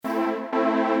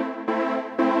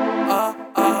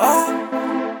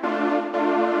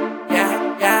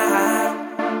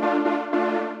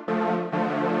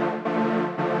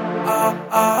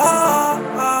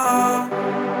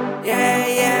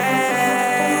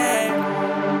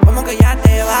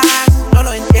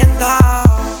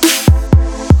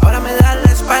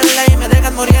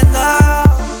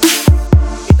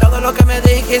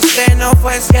dijiste no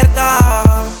fue cierto.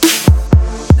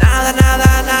 Nada,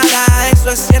 nada, nada, eso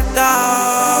es cierto.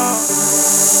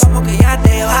 Como que ya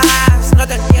te vas, no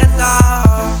te entiendo.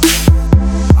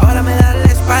 Ahora me das la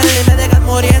espalda y me dejas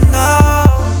muriendo.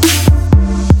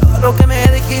 Todo lo que me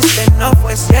dijiste no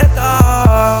fue cierto.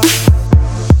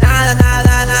 Nada,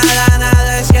 nada, nada,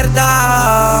 nada es cierto.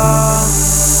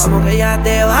 Como que ya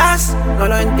te vas, no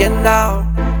lo entiendo.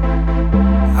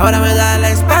 Ahora me das la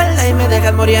espalda y me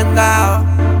dejas muriendo.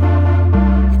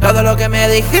 Y todo lo que me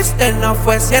dijiste no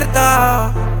fue cierto.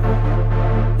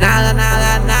 Nada,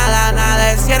 nada, nada,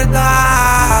 nada es cierto.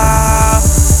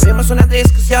 Tuvimos una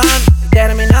discusión y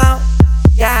terminó,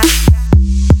 ya.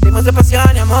 Dimos de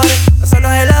pasión y amor, no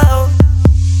solo hello.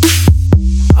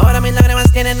 Ahora mis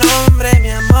lágrimas tienen nombre, mi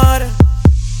amor.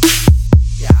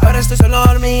 Y ahora estoy solo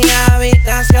en mi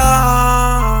habitación.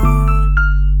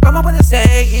 ¿Cómo puedes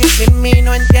seguir sin mí?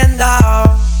 No entiendo.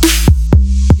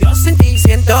 Yo sin ti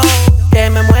siento que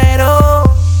me muero.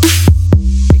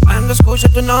 Y cuando escucho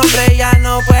tu nombre ya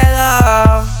no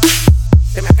puedo.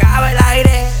 Se me acaba el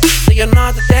aire si yo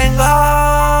no te tengo.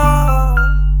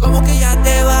 ¿Cómo que ya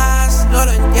te vas? No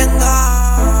lo entiendo.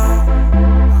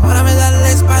 Ahora me das la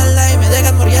espalda y me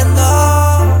dejas muriendo.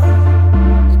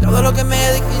 Y todo lo que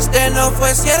me dijiste no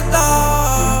fue cierto.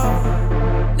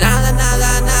 Nada,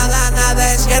 nada, nada,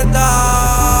 nada es cierto.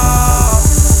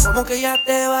 Como que ya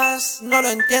te vas, no lo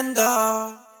entiendo.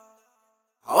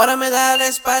 Ahora me das la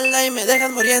espalda y me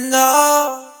dejas muriendo.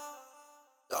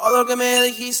 Todo lo que me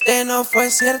dijiste no fue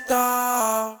cierto.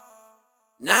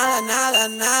 Nada, nada,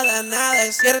 nada, nada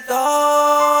es cierto.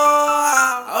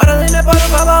 Ahora dime por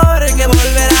favor que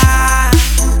volverás,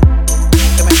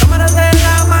 que me tomarás de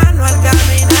la mano al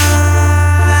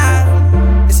caminar.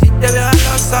 Y si te veo en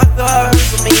los ojos,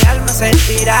 mi alma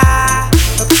sentirá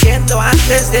lo que siento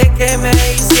antes de que me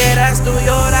hicieras tú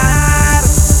llorar.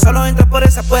 Solo entra por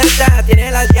esa puerta,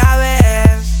 tiene las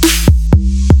llaves.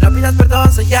 No pidas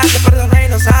perdón, si ya te perdoné y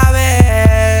lo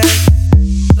sabes.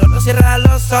 Solo cierra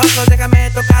los ojos, déjame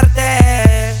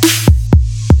tocarte.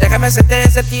 Déjame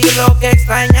sentir lo que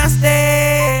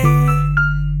extrañaste.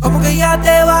 Como que ya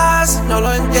te vas, no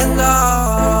lo entiendo.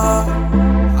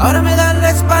 Ahora me das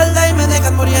la espalda y me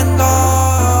dejas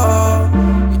muriendo.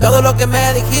 Y todo lo que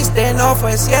me dijiste no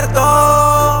fue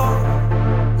cierto.